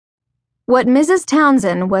what Mrs.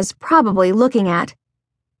 Townsend was probably looking at.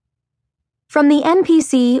 From the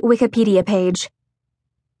NPC Wikipedia page,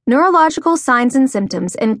 neurological signs and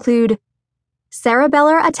symptoms include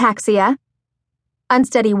cerebellar ataxia,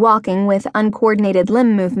 unsteady walking with uncoordinated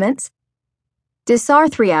limb movements,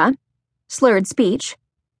 dysarthria, slurred speech,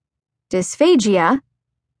 dysphagia,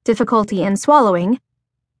 difficulty in swallowing,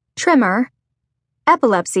 tremor,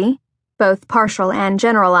 epilepsy, both partial and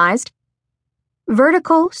generalized,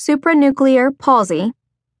 vertical supranuclear palsy,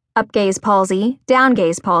 upgaze palsy,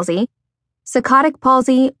 downgaze palsy, saccadic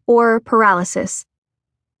palsy, or paralysis,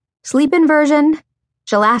 sleep inversion,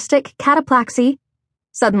 gelastic cataplaxy,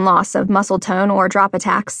 sudden loss of muscle tone or drop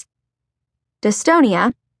attacks,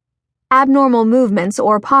 dystonia, abnormal movements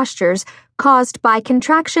or postures caused by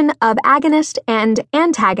contraction of agonist and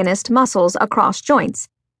antagonist muscles across joints.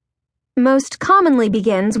 Most commonly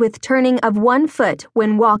begins with turning of one foot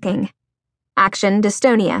when walking, action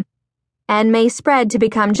dystonia, and may spread to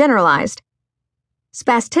become generalized.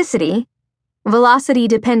 Spasticity,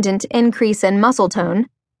 velocity-dependent increase in muscle tone,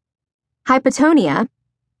 hypotonia,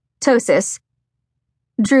 ptosis,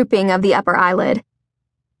 drooping of the upper eyelid,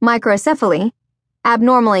 microcephaly,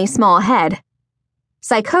 abnormally small head,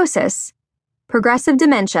 psychosis, progressive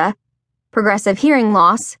dementia, progressive hearing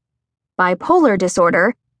loss, bipolar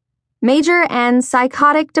disorder, major and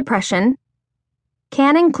psychotic depression,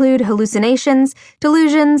 can include hallucinations,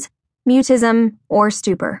 delusions, mutism, or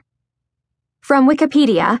stupor. From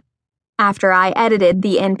Wikipedia, after I edited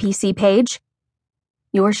the NPC page,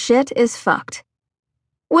 your shit is fucked.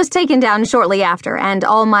 Was taken down shortly after, and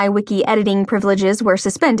all my wiki editing privileges were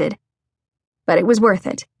suspended. But it was worth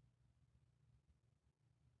it.